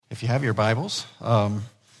if you have your Bibles,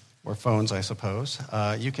 or phones, I suppose,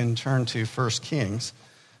 you can turn to 1 Kings,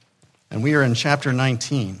 and we are in chapter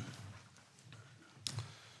 19.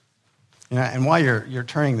 And while you're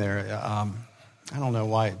turning there, I don't know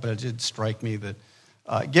why, but it did strike me that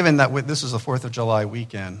given that this is the 4th of July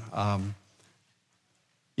weekend,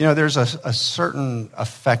 there's a certain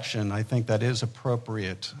affection, I think, that is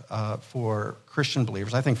appropriate for Christian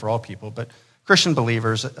believers, I think for all people, but Christian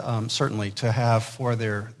believers certainly to have for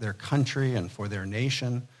their country and for their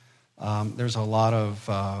nation. There's a lot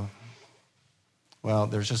of,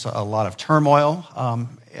 there's just a lot of turmoil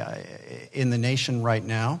in the nation right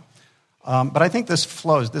now. But I think this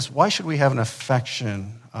flows. Why should we have an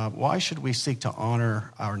affection? Why should we seek to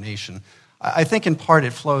honor our nation? I think in part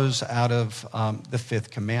it flows out of the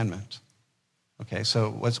fifth commandment. Okay,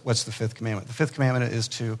 so what's the fifth commandment? The fifth commandment is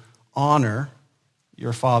to honor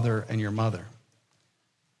your father and your mother.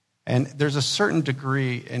 And there's a certain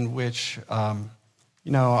degree in which,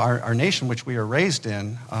 our nation, which we are raised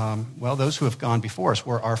in, those who have gone before us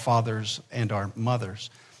were our fathers and our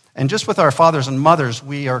mothers. And just with our fathers and mothers,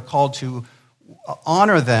 we are called to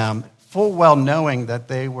honor them, full well knowing that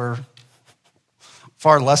they were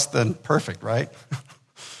far less than perfect, right?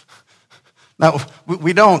 Now,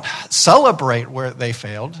 we don't celebrate where they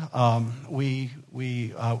failed. We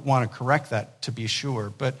want to correct that, to be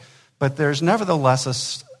sure. But there's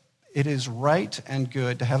nevertheless, it is right and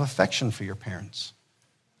good to have affection for your parents,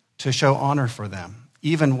 to show honor for them,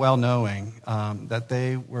 even well knowing that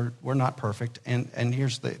they were not perfect. And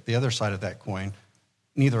here's the other side of that coin.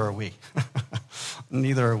 Neither are we.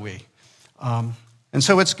 Neither are we. And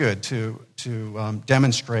so it's good to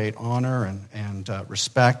demonstrate honor and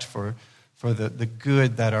respect for the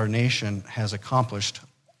good that our nation has accomplished,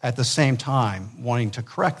 at the same time wanting to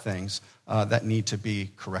correct things that need to be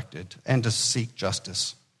corrected and to seek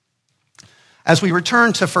justice. As we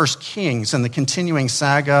return to 1 Kings and the continuing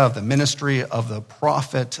saga of the ministry of the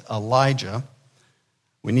prophet Elijah,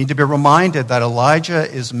 we need to be reminded that Elijah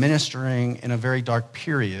is ministering in a very dark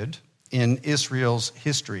period in Israel's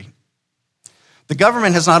history. The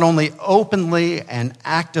government has not only openly and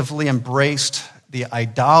actively embraced the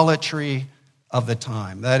idolatry of the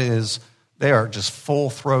time, that is, they are just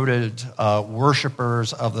full-throated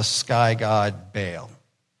worshipers of the sky god Baal.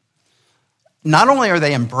 Not only are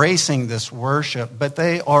they embracing this worship, but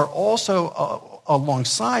they are also,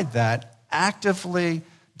 alongside that, actively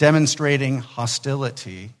demonstrating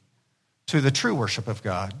hostility to the true worship of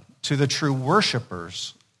God, to the true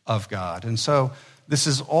worshipers of God. And so this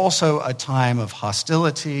is also a time of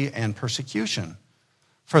hostility and persecution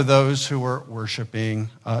for those who are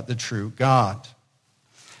worshiping the true God.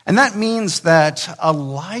 And that means that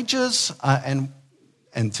Elijah's, and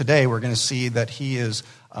today we're going to see that he is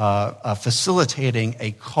facilitating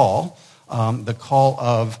a call, the call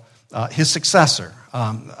of his successor,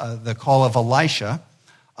 the call of Elisha.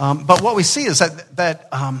 But what we see is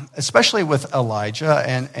that especially with Elijah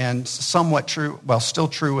and somewhat true, still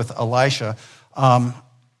true with Elisha,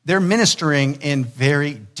 they're ministering in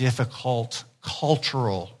very difficult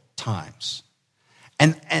cultural times.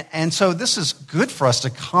 And so this is good for us to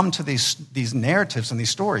come to these narratives and these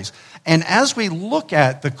stories. And as we look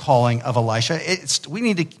at the calling of Elisha, we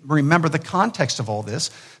need to remember the context of all this,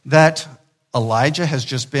 that Elijah has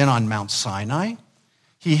just been on Mount Sinai.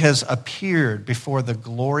 He has appeared before the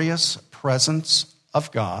glorious presence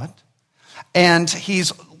of God. And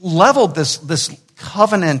he's leveled this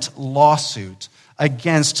covenant lawsuit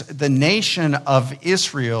against the nation of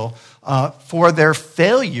Israel for their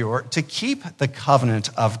failure to keep the covenant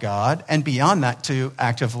of God, and beyond that, to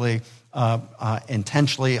actively,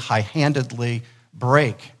 intentionally, high-handedly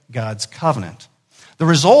break God's covenant. The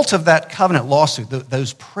result of that covenant lawsuit,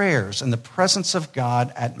 those prayers in the presence of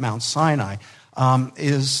God at Mount Sinai,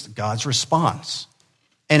 is God's response.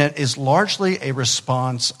 And it is largely a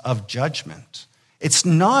response of judgment. It's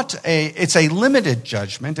a limited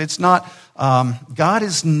judgment. It's not, God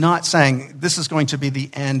is not saying this is going to be the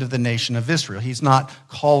end of the nation of Israel. He's not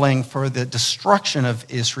calling for the destruction of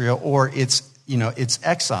Israel or its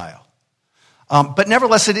exile. But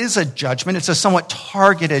nevertheless, it is a judgment. It's a somewhat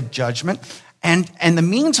targeted judgment. And the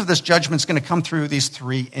means of this judgment is going to come through these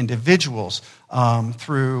three individuals.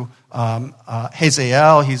 Through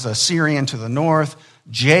Hazael, he's a Syrian to the north.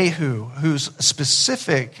 Jehu, whose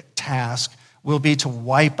specific task will be to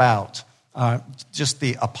wipe out just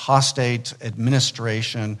the apostate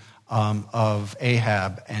administration of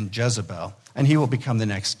Ahab and Jezebel, and he will become the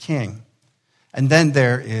next king. And then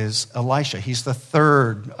there is Elisha. He's the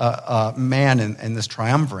third man in this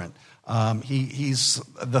triumvirate. He's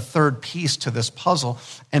the third piece to this puzzle,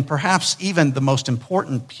 and perhaps even the most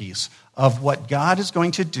important piece of what God is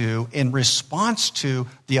going to do in response to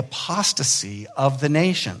the apostasy of the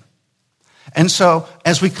nation. And so,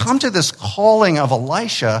 as we come to this calling of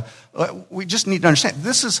Elisha, we just need to understand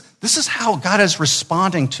this is how God is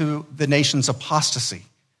responding to the nation's apostasy.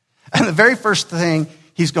 And the very first thing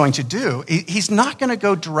he's going to do, he's not going to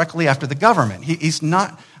go directly after the government. He's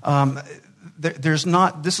not.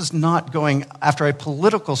 This is not going after a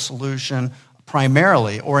political solution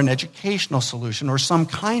primarily, or an educational solution, or some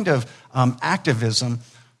kind of activism.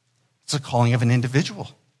 It's a calling of an individual.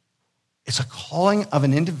 It's a calling of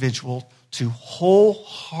an individual to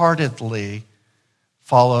wholeheartedly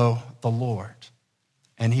follow the Lord.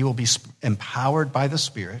 And he will be empowered by the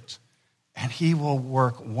Spirit, and he will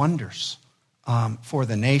work wonders for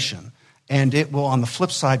the nation. And it will, on the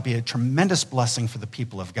flip side, be a tremendous blessing for the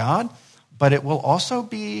people of God. But it will also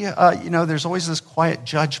be, there's always this quiet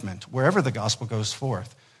judgment wherever the gospel goes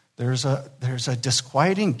forth. There's a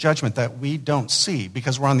disquieting judgment that we don't see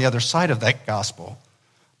because we're on the other side of that gospel.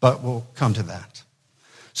 But we'll come to that.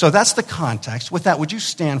 So that's the context. With that, would you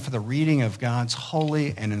stand for the reading of God's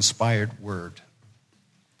holy and inspired word?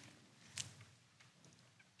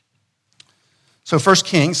 So 1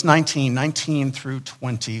 Kings 19 through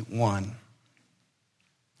 21.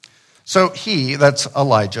 So he, that's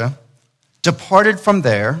Elijah, departed from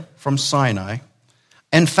there, from Sinai,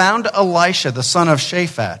 and found Elisha, the son of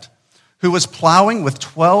Shaphat, who was plowing with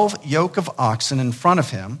 12 yoke of oxen in front of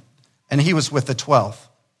him, and he was with the 12th.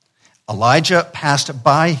 Elijah passed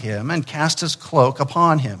by him and cast his cloak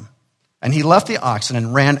upon him. And he left the oxen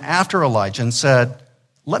and ran after Elijah and said,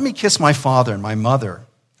 "Let me kiss my father and my mother,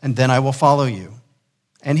 and then I will follow you."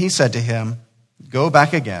 And he said to him, "Go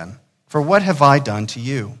back again, for what have I done to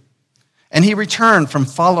you?" And he returned from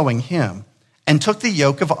following him and took the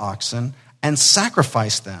yoke of oxen and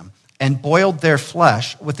sacrificed them and boiled their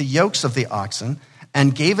flesh with the yokes of the oxen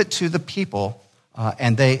and gave it to the people,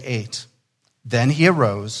 and they ate. Then he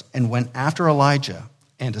arose and went after Elijah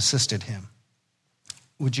and assisted him.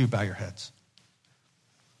 Would you bow your heads?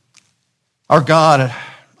 Our God,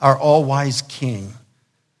 our all-wise King,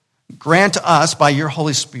 grant us by your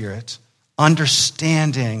Holy Spirit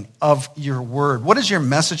understanding of your word. What is your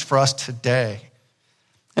message for us today?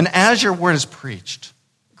 And as your word is preached,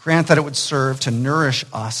 grant that it would serve to nourish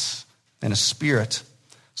us in a spirit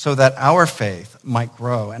so that our faith might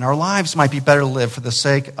grow and our lives might be better lived for the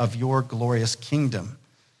sake of your glorious kingdom.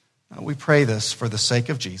 We pray this for the sake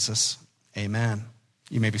of Jesus. Amen.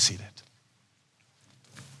 You may be seated.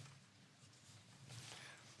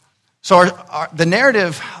 So the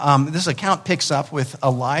narrative, this account picks up with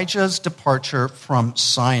Elijah's departure from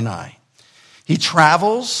Sinai. He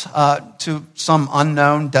travels to some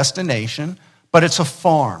unknown destination, but it's a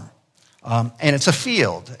farm, and it's a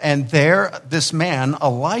field. And there, this man,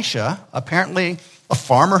 Elisha, apparently a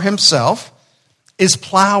farmer himself, is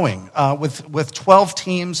plowing with 12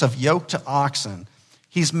 teams of yoked oxen.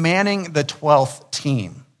 He's manning the 12th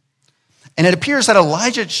team. And it appears that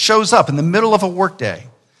Elijah shows up in the middle of a workday,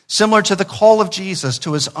 similar to the call of Jesus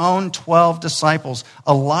to his own 12 disciples.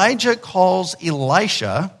 Elijah calls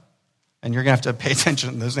Elisha, and you're going to have to pay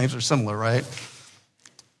attention, those names are similar, right?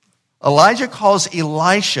 Elijah calls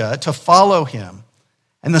Elisha to follow him.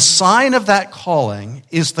 And the sign of that calling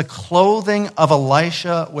is the clothing of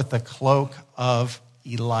Elisha with the cloak of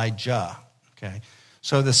Elijah. Okay,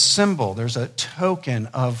 so the symbol, there's a token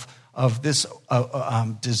of this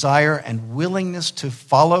desire and willingness to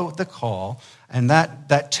follow the call, and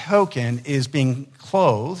that token is being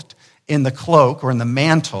clothed in the cloak or in the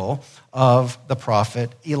mantle of the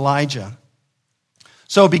prophet Elijah.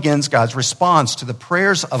 So begins God's response to the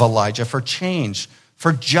prayers of Elijah for change,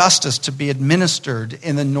 for justice to be administered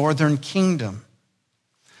in the northern kingdom.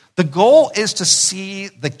 The goal is to see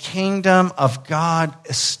the kingdom of God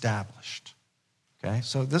established. Okay,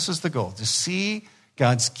 so this is the goal, to see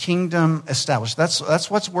God's kingdom established. That's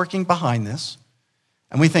what's working behind this.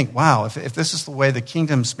 And we think, wow, if this is the way the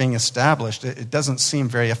kingdom's being established, it doesn't seem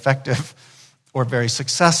very effective or very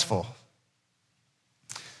successful.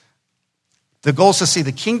 The goal is to see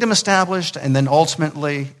the kingdom established and then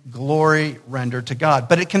ultimately glory rendered to God.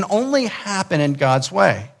 But it can only happen in God's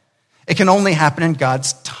way. It can only happen in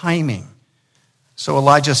God's timing. So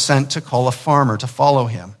Elijah sent to call a farmer to follow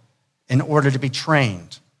him in order to be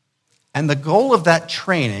trained. And the goal of that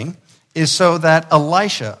training is so that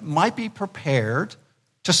Elisha might be prepared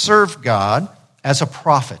to serve God as a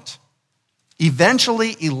prophet.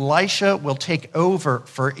 Eventually, Elisha will take over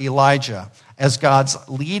for Elijah as God's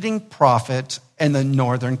leading prophet in the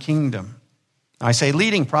northern kingdom. I say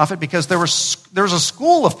leading prophet because there was a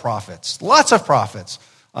school of prophets, lots of prophets.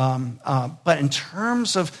 But in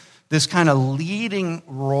terms of this kind of leading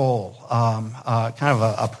role, kind of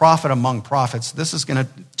a prophet among prophets, this is going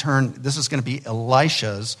to be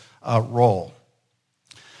Elisha's role.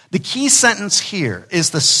 The key sentence here is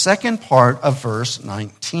the second part of verse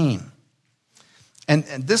 19. And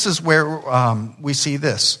this is where we see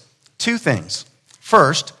this. Two things.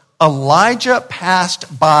 First, Elijah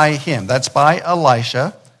passed by him. That's by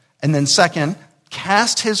Elisha. And then second,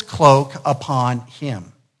 cast his cloak upon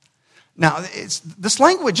him. Now, this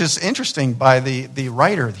language is interesting by the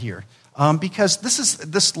writer here, because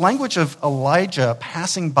this language of Elijah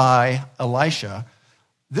passing by Elisha.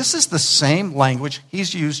 This is the same language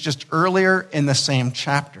he's used just earlier in the same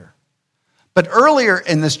chapter. But earlier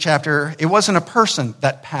in this chapter, it wasn't a person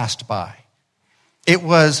that passed by. It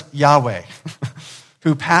was Yahweh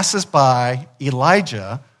who passes by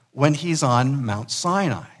Elijah when he's on Mount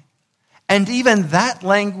Sinai. And even that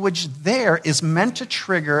language there is meant to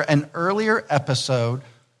trigger an earlier episode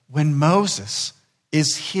when Moses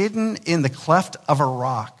is hidden in the cleft of a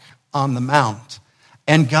rock on the mount.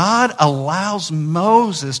 And God allows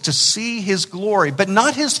Moses to see his glory, but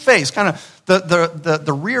not his face, kind of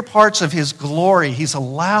the rear parts of his glory he's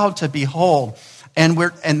allowed to behold. And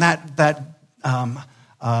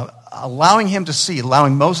allowing him to see,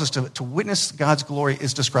 allowing Moses to witness God's glory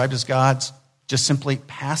is described as God's just simply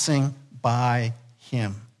passing by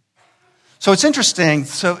him. So it's interesting.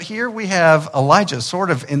 So here we have Elijah sort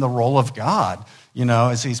of in the role of God,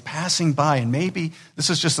 as he's passing by. And maybe this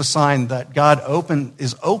is just a sign that God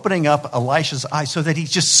is opening up Elisha's eyes so that he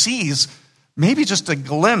just sees maybe just a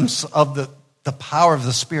glimpse of the power of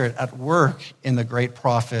the Spirit at work in the great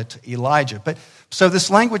prophet Elijah. So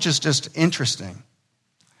this language is just interesting.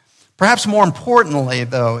 Perhaps more importantly,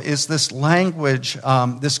 though, is this language,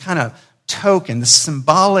 this kind of token, this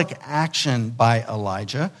symbolic action by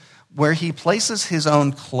Elijah, where he places his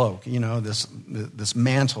own cloak, this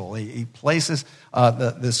mantle. He places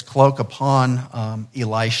this cloak upon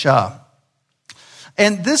Elisha.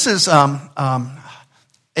 And this is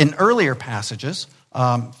in earlier passages,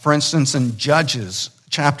 for instance, in Judges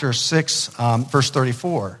chapter 6, verse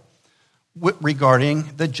 34,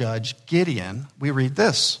 regarding the judge Gideon, we read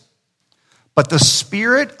this. But the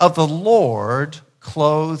Spirit of the Lord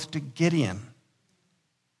clothed Gideon.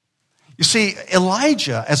 You see,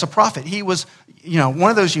 Elijah, as a prophet, he was, one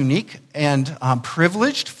of those unique and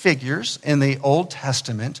privileged figures in the Old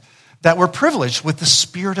Testament that were privileged with the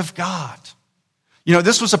Spirit of God.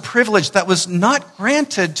 This was a privilege that was not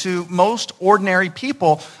granted to most ordinary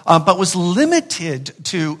people, but was limited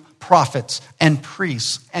to prophets and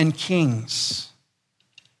priests and kings.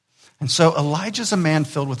 And so Elijah's a man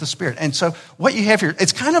filled with the Spirit. And so what you have here,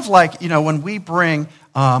 it's kind of like, when we bring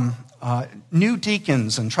new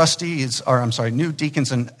deacons and new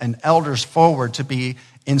deacons and elders forward to be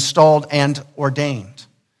installed and ordained.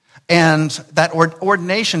 And that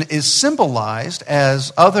ordination is symbolized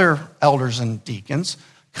as other elders and deacons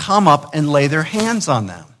come up and lay their hands on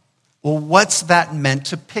them. Well, what's that meant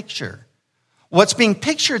to picture? What's being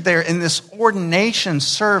pictured there in this ordination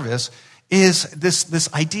service is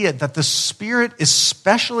this idea that the Spirit is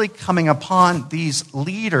specially coming upon these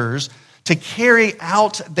leaders to carry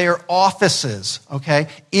out their offices, okay,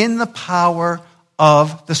 in the power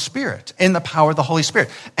of the Spirit, in the power of the Holy Spirit.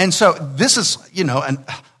 And so this is,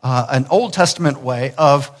 an Old Testament way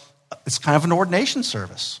of, it's kind of an ordination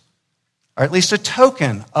service, or at least a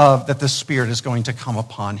token of that the Spirit is going to come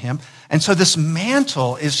upon him. And so this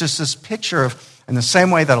mantle is just this picture of, in the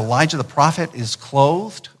same way that Elijah the prophet is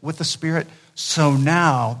clothed with the Spirit, so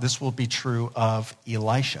now this will be true of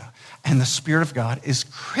Elisha. And the Spirit of God is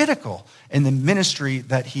critical in the ministry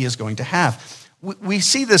that he is going to have. We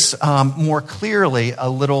see this more clearly a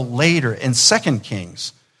little later in 2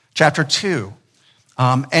 Kings chapter 2.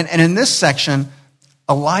 And in this section,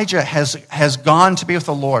 Elijah has gone to be with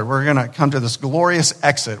the Lord. We're going to come to this glorious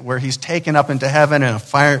exit where he's taken up into heaven in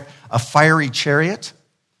a fiery chariot.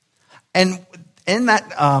 And in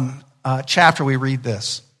that chapter, we read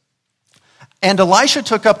this. And Elisha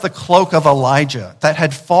took up the cloak of Elijah that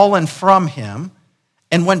had fallen from him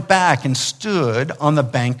and went back and stood on the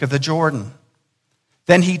bank of the Jordan.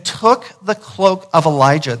 Then he took the cloak of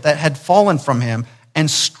Elijah that had fallen from him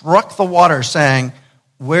and struck the water, saying,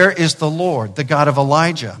 "Where is the Lord, the God of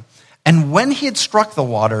Elijah?" And when he had struck the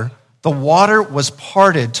water was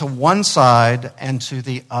parted to one side and to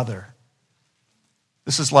the other.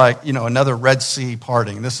 This is like, another Red Sea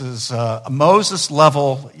parting. This is a Moses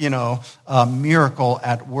level, miracle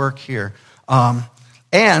at work here.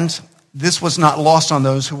 And this was not lost on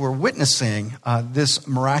those who were witnessing this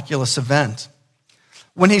miraculous event.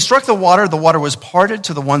 When he struck the water was parted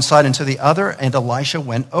to the one side and to the other, and Elisha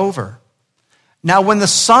went over. Now when the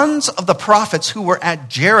sons of the prophets who were at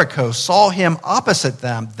Jericho saw him opposite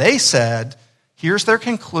them, they said, here's their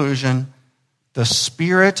conclusion, the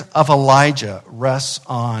spirit of Elijah rests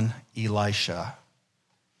on Elisha.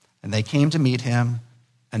 And they came to meet him,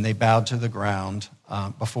 and they bowed to the ground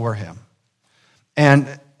before him.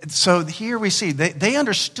 And so here we see, they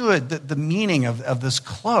understood the meaning of this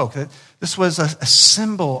cloak, that this was a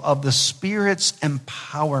symbol of the Spirit's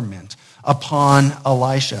empowerment upon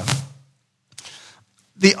Elisha.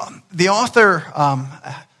 The author,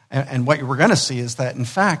 and what we're going to see is that, in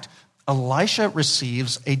fact, Elisha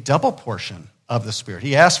receives a double portion of the Spirit.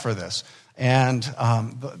 He asked for this. And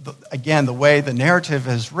again, the way the narrative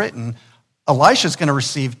is written, Elisha is going to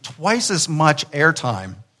receive twice as much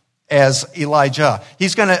airtime as Elijah.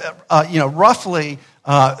 He's going to, roughly,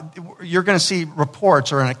 you're going to see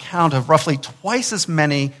reports or an account of roughly twice as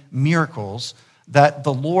many miracles that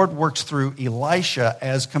the Lord worked through Elisha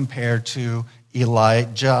as compared to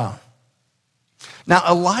Elijah. Now,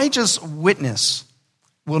 Elijah's witness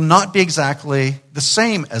will not be exactly the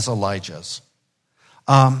same as Elijah's.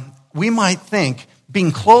 We might think,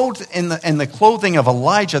 being clothed in the clothing of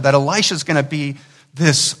Elijah, that Elisha is going to be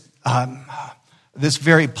this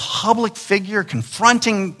very public figure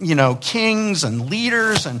confronting, kings and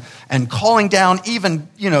leaders and calling down even,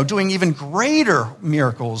 doing even greater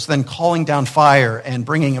miracles than calling down fire and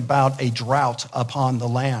bringing about a drought upon the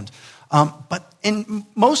land. But in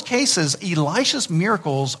most cases, Elisha's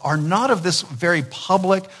miracles are not of this very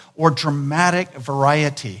public or dramatic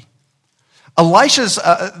variety. Elisha's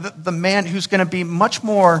the man who's going to be much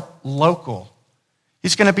more local.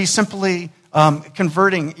 He's going to be simply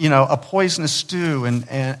converting, a poisonous stew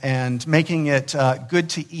and making it good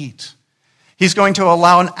to eat. He's going to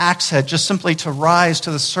allow an axe head just simply to rise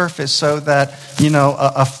to the surface so that,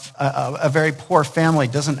 a very poor family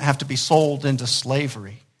doesn't have to be sold into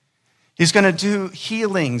slavery. He's going to do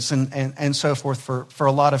healings and so forth for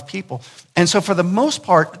a lot of people. And so for the most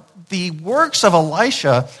part, the works of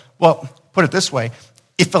Elisha, well, put it this way,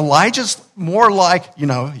 if Elijah's more like, you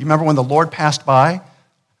remember when the Lord passed by,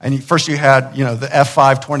 and first you had, the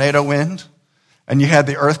F5 tornado wind, and you had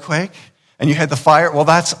the earthquake, and you had the fire, well,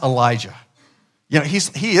 that's Elijah.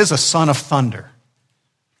 He is a son of thunder.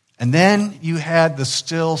 And then you had the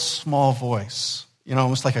still small voice,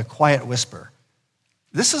 almost like a quiet whisper.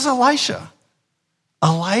 This is Elisha.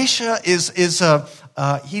 Elisha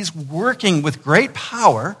he's working with great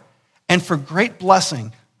power and for great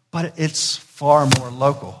blessing, but it's far more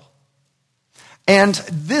local. And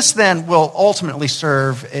this then will ultimately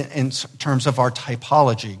serve in terms of our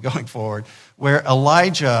typology going forward, where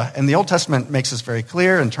Elijah, and the Old Testament makes this very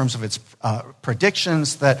clear in terms of its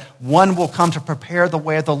predictions, that one will come to prepare the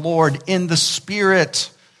way of the Lord in the spirit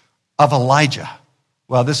of Elijah.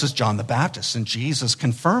 Well, this is John the Baptist, and Jesus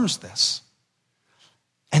confirms this.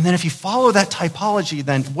 And then if you follow that typology,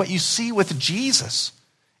 then what you see with Jesus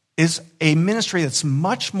is a ministry that's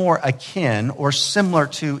much more akin or similar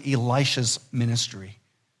to Elisha's ministry.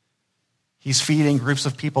 He's feeding groups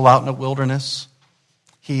of people out in the wilderness.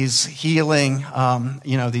 He's healing,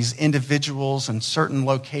 these individuals in certain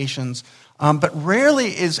locations. But rarely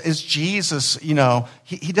is Jesus,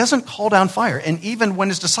 he doesn't call down fire. And even when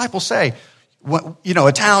his disciples say,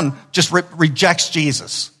 a town just rejects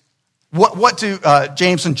Jesus, what do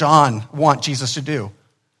James and John want Jesus to do?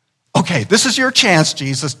 Okay, this is your chance,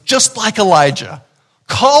 Jesus, just like Elijah.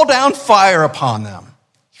 Call down fire upon them.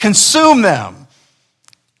 Consume them.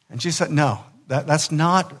 And Jesus said, no, that's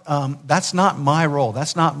not my role.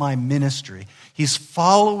 That's not my ministry. He's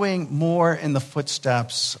following more in the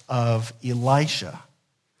footsteps of Elisha.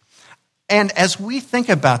 And as we think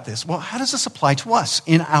about this, well, how does this apply to us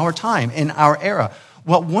in our time, in our era?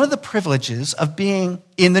 Well, one of the privileges of being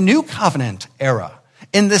in the New Covenant era,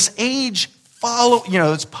 in this age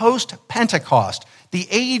it's post-Pentecost, the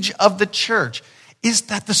age of the church, is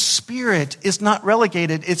that the Spirit is not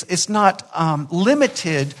relegated, it's not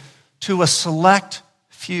limited to a select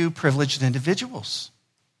few privileged individuals.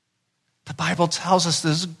 The Bible tells us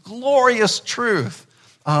this glorious truth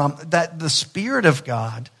that the Spirit of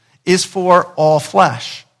God is for all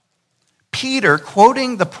flesh. Peter,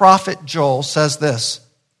 quoting the prophet Joel, says this,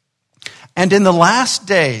 "And in the last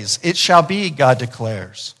days it shall be, God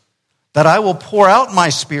declares, that I will pour out my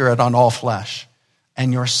Spirit on all flesh,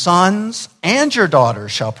 and your sons and your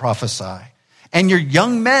daughters shall prophesy, and your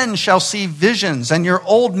young men shall see visions, and your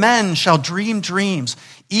old men shall dream dreams,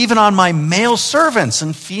 even on my male servants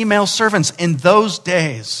and female servants. In those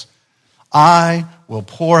days I will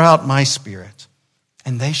pour out my Spirit,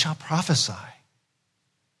 and they shall prophesy."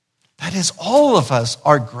 That is, all of us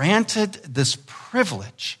are granted this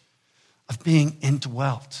privilege of being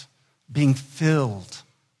indwelt, being filled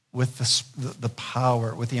with the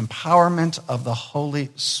power, with the empowerment of the Holy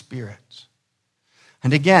Spirit.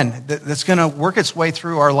 And again, that's going to work its way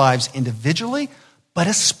through our lives individually, but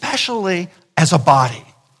especially as a body,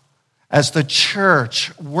 as the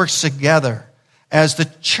church works together, as the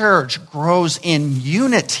church grows in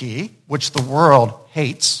unity, which the world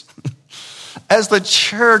hates, as the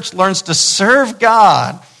church learns to serve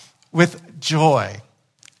God with joy,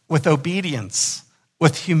 with obedience,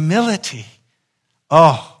 with humility.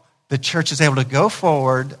 Oh, the church is able to go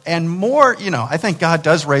forward and more, I think God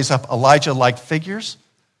does raise up Elijah-like figures,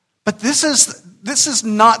 but this is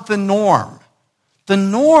not the norm. The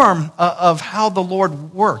norm of how the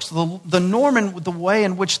Lord works, the norm and the way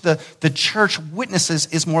in which the church witnesses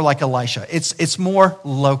is more like Elisha. It's more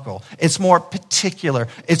local. It's more particular.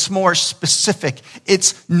 It's more specific.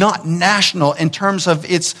 It's not national in terms of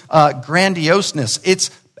its grandioseness.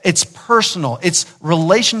 It's personal. It's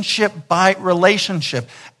relationship by relationship.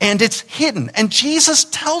 And it's hidden. And Jesus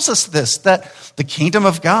tells us this, that the kingdom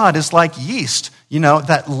of God is like yeast,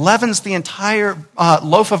 that leavens the entire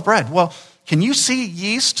loaf of bread. Well, can you see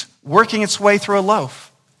yeast working its way through a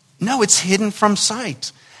loaf? No, it's hidden from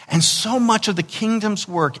sight. And so much of the kingdom's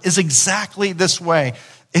work is exactly this way.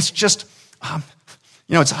 It's just,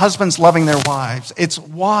 it's husbands loving their wives. It's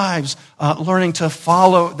wives learning to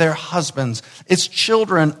follow their husbands. It's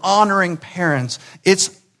children honoring parents.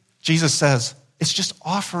 Jesus says, it's just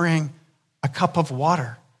offering a cup of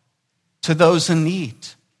water to those in need.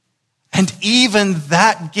 And even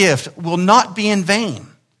that gift will not be in vain.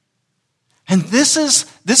 And this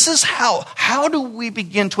is how do we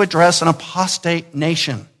begin to address an apostate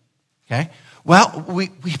nation? Okay? Well,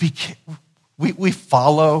 we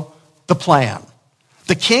follow the plan.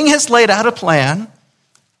 The king has laid out a plan,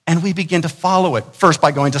 and we begin to follow it. First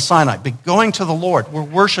by going to Sinai, by going to the Lord. We're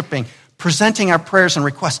worshiping, presenting our prayers and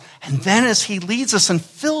requests. And then as he leads us and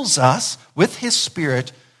fills us with his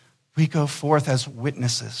Spirit, we go forth as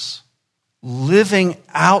witnesses, living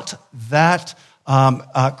out that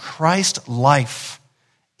Christ life,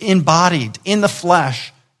 embodied in the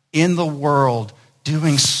flesh, in the world,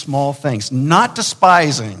 doing small things, not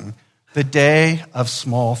despising the day of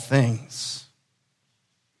small things.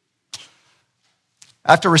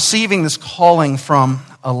 After receiving this calling from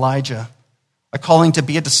Elijah, a calling to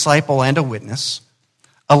be a disciple and a witness,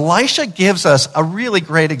 Elisha gives us a really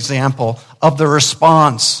great example of the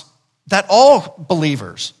response that all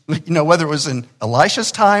believers, whether it was in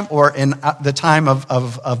Elisha's time or in the time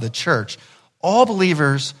of the church, all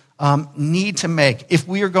believers need to make if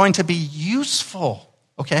we are going to be useful,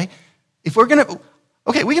 okay? If we're going to,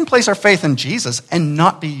 we can place our faith in Jesus and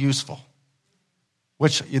not be useful,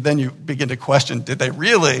 which then you begin to question, did they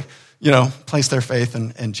really, place their faith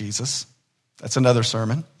in Jesus? That's another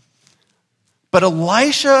sermon. But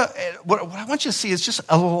Elisha, what I want you to see is just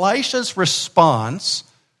Elisha's response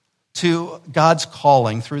to God's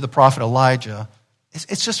calling through the prophet Elijah.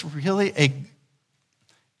 It's just really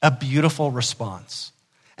a beautiful response.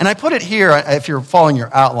 And I put it here, if you're following your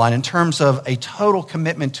outline, in terms of a total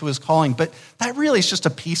commitment to his calling, but that really is just a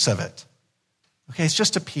piece of it. Okay, it's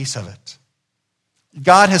just a piece of it.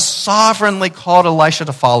 God has sovereignly called Elisha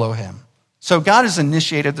to follow him. So God has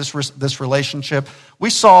initiated this relationship. We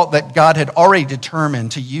saw that God had already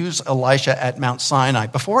determined to use Elisha at Mount Sinai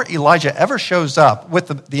before Elijah ever shows up with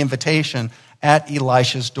the invitation at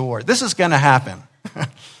Elisha's door. This is going to happen.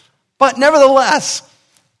 But nevertheless,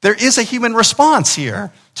 there is a human response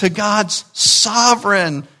here to God's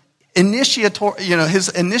sovereign his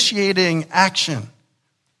initiating action.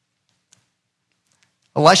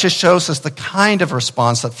 Elisha shows us the kind of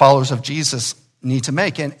response that followers of Jesus need to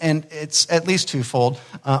make, and it's at least twofold.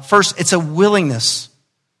 First, it's a willingness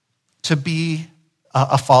to be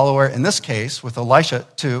a follower, in this case, with Elisha,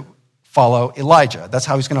 to follow Elijah. That's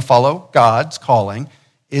how he's going to follow God's calling,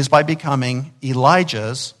 is by becoming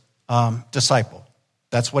Elijah's disciple.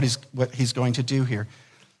 That's what he's going to do here.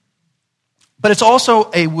 But it's also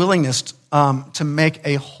a willingness to make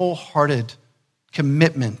a wholehearted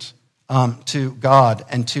commitment to God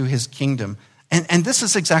and to his kingdom. And this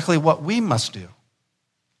is exactly what we must do.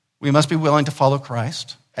 We must be willing to follow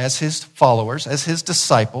Christ as his followers, as his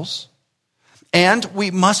disciples, and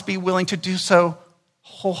we must be willing to do so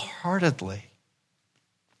wholeheartedly.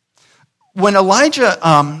 When Elijah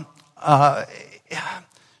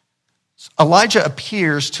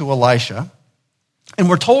appears to Elisha, and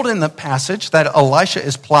we're told in the passage that Elisha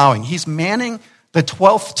is plowing. He's manning the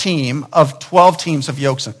 12th team of 12 teams of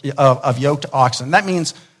yoked oxen. That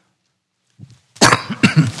means,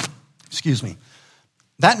 excuse me,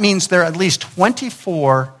 That means there are at least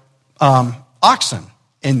 24 oxen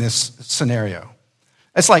in this scenario.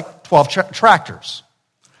 It's like 12 tractors.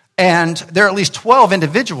 And there are at least 12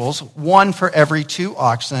 individuals, one for every 2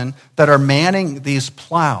 oxen, that are manning these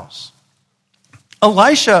plows.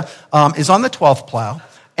 Elisha is on the 12th plow,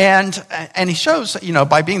 and he shows,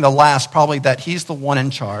 by being the last, probably that he's the one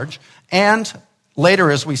in charge. And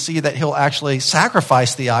later, as we see that he'll actually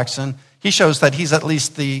sacrifice the oxen, he shows that he's at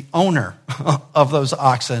least the owner of those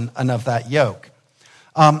oxen and of that yoke.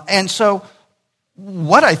 And so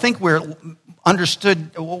what I think what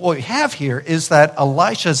we have here is that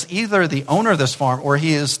Elisha's either the owner of this farm or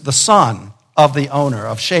he is the son of the owner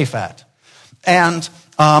of Shaphat. And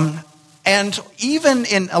even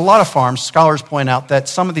in a lot of farms, scholars point out that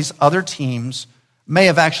some of these other teams may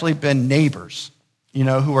have actually been neighbors,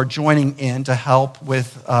 who are joining in to help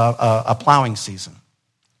with a plowing season.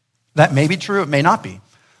 That may be true, it may not be.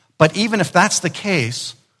 But even if that's the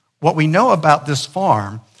case, what we know about this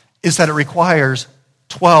farm is that it requires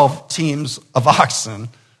 12 teams of oxen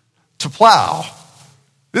to plow.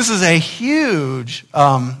 This is a huge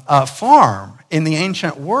farm in the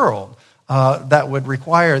ancient world that would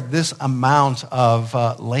require this amount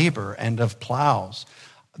of labor and of plows.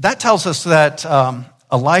 That tells us that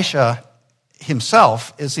Elisha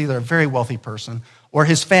himself is either a very wealthy person or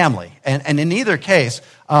his family. And in either case,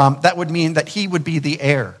 that would mean that he would be the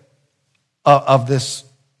heir of this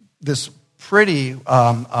pretty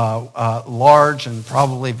large and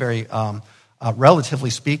probably very, relatively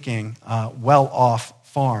speaking, well-off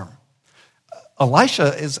farm.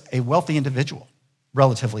 Elisha is a wealthy individual,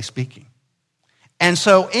 relatively speaking. And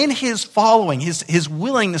so in his following, his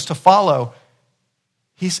willingness to follow,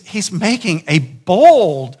 he's making a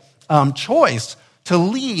bold choice to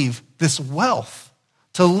leave this wealth,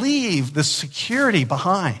 to leave this security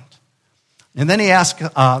behind. And then he asks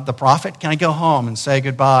the prophet, can I go home and say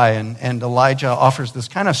goodbye? And Elijah offers this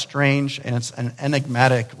kind of strange, and it's an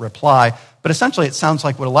enigmatic reply. But essentially it sounds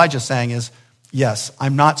like what Elijah's saying is, yes,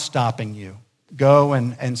 I'm not stopping you. Go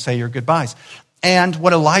and say your goodbyes. And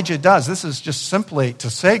what Elijah does, this is just simply to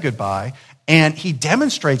say goodbye. And he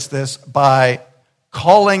demonstrates this by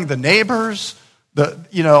calling the neighbors,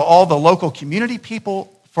 all the local community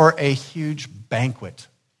people for a huge banquet.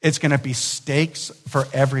 It's going to be steaks for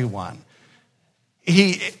everyone.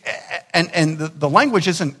 The language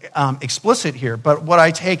isn't explicit here, but what I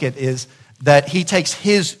take it is that he takes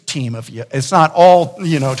his team of, it's not all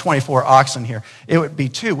 24 oxen here. It would be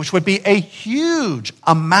 2, which would be a huge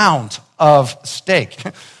amount of steak,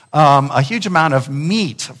 a huge amount of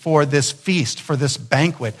meat for this feast, for this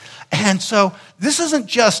banquet. And so this isn't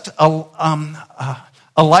just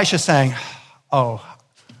Elisha saying, oh,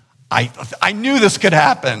 I knew this could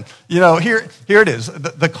happen. Here it is.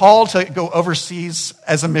 The call to go overseas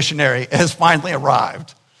as a missionary has finally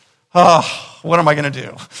arrived. Oh, what am I going to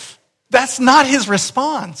do? That's not his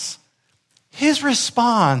response. His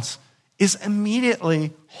response is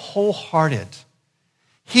immediately wholehearted.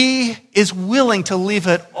 He is willing to leave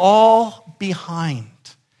it all behind.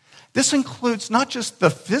 This includes not just the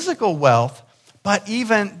physical wealth, but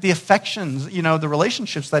even the affections, the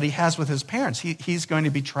relationships that he has with his parents. He's going to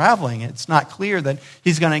be traveling. It's not clear that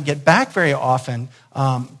he's going to get back very often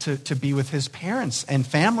to be with his parents and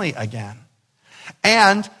family again.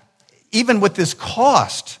 And even with this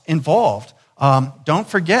cost involved, don't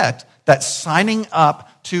forget that signing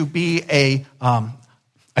up to be a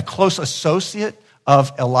close associate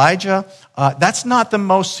of Elijah, that's not the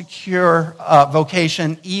most secure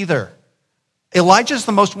vocation either. Elijah's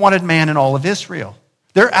the most wanted man in all of Israel.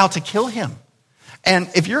 They're out to kill him. And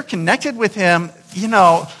if you're connected with him,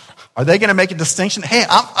 are they going to make a distinction? Hey,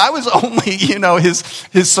 I was only,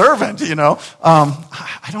 his servant,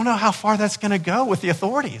 I don't know how far that's going to go with the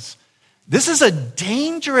authorities. This is a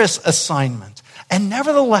dangerous assignment. And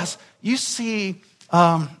nevertheless, you see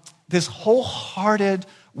this wholehearted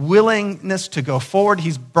willingness to go forward.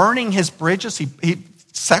 He's burning his bridges. He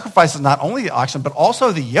sacrifices not only the oxen, but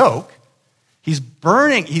also the yoke. He's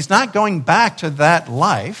not going back to that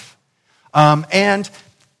life, and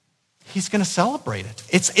he's going to celebrate it.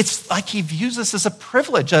 It's like he views this as a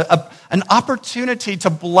privilege, an opportunity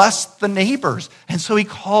to bless the neighbors. And so he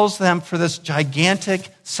calls them for this gigantic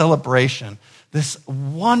celebration, this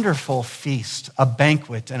wonderful feast, a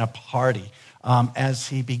banquet and a party, as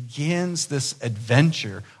he begins this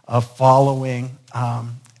adventure of following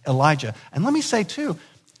Elijah. And let me say, too,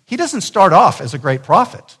 he doesn't start off as a great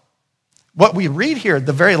prophet. What we read here,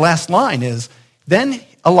 the very last line is, then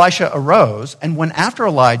Elisha arose and went after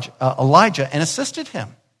Elijah and assisted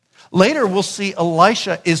him. Later, we'll see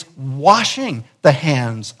Elisha is washing the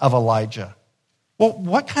hands of Elijah. Well,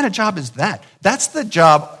 what kind of job is that? That's the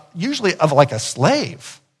job usually of like a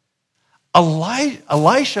slave.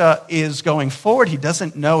 Elisha is going forward. He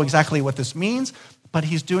doesn't know exactly what this means, but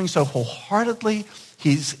he's doing so wholeheartedly.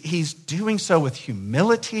 He's doing so with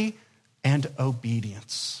humility and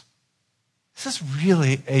obedience. This is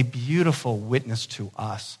really a beautiful witness to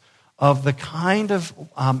us of the kind of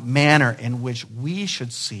manner in which we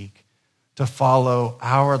should seek to follow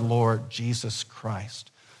our Lord Jesus Christ,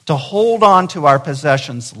 to hold on to our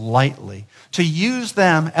possessions lightly, to use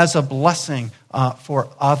them as a blessing for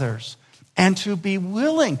others, and to be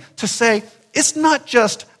willing to say, it's not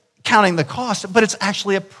just counting the cost, but it's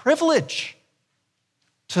actually a privilege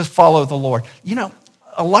to follow the Lord. You know,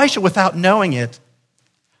 Elisha, without knowing it,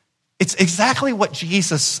 it's exactly what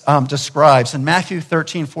Jesus describes in Matthew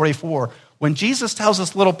 13:44. When Jesus tells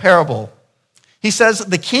this little parable, he says,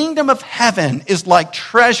 the kingdom of heaven is like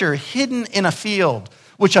treasure hidden in a field,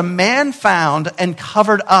 which a man found and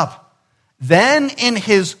covered up. Then in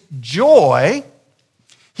his joy,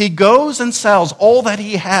 he goes and sells all that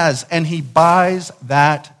he has, and he buys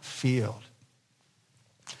that field.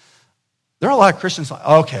 There are a lot of Christians like,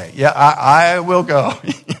 okay, yeah, I will go.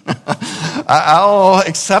 I'll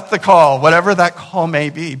accept the call, whatever that call may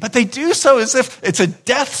be. But they do so as if it's a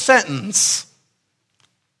death sentence.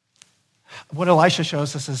 What Elisha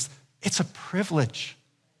shows us is it's a privilege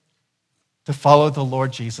to follow the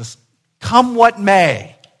Lord Jesus, come what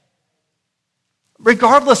may.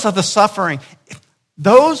 Regardless of the suffering,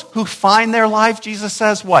 those who find their life, Jesus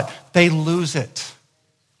says, what? They lose it.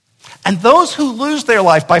 And those who lose their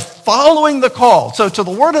life by following the call, so to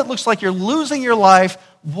the word it looks like you're losing your life,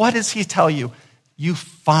 what does he tell you? You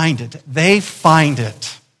find it. They find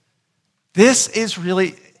it. This is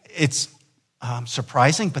really, it's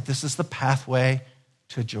surprising, but this is the pathway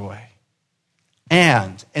to joy.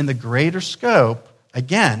 And in the greater scope,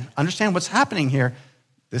 again, understand what's happening here.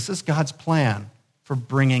 This is God's plan for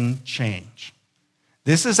bringing change.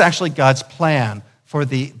 This is actually God's plan for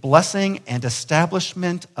the blessing and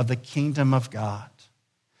establishment of the kingdom of God.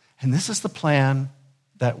 And this is the plan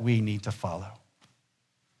that we need to follow.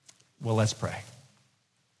 Well, let's pray.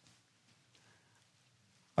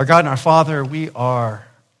 Our God and our Father, we are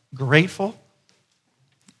grateful.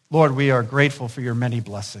 Lord, we are grateful for your many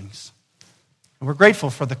blessings. And we're grateful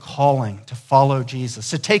for the calling to follow Jesus,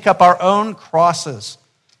 to take up our own crosses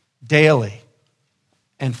daily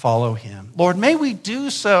and follow him. Lord, may we do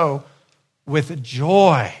so with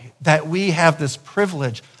joy that we have this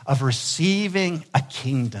privilege of receiving a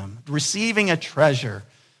kingdom, receiving a treasure.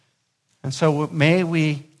 And so may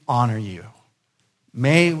we honor you.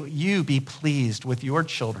 May you be pleased with your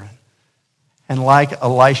children. And like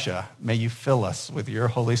Elisha, may you fill us with your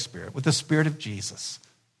Holy Spirit, with the Spirit of Jesus.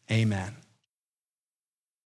 Amen.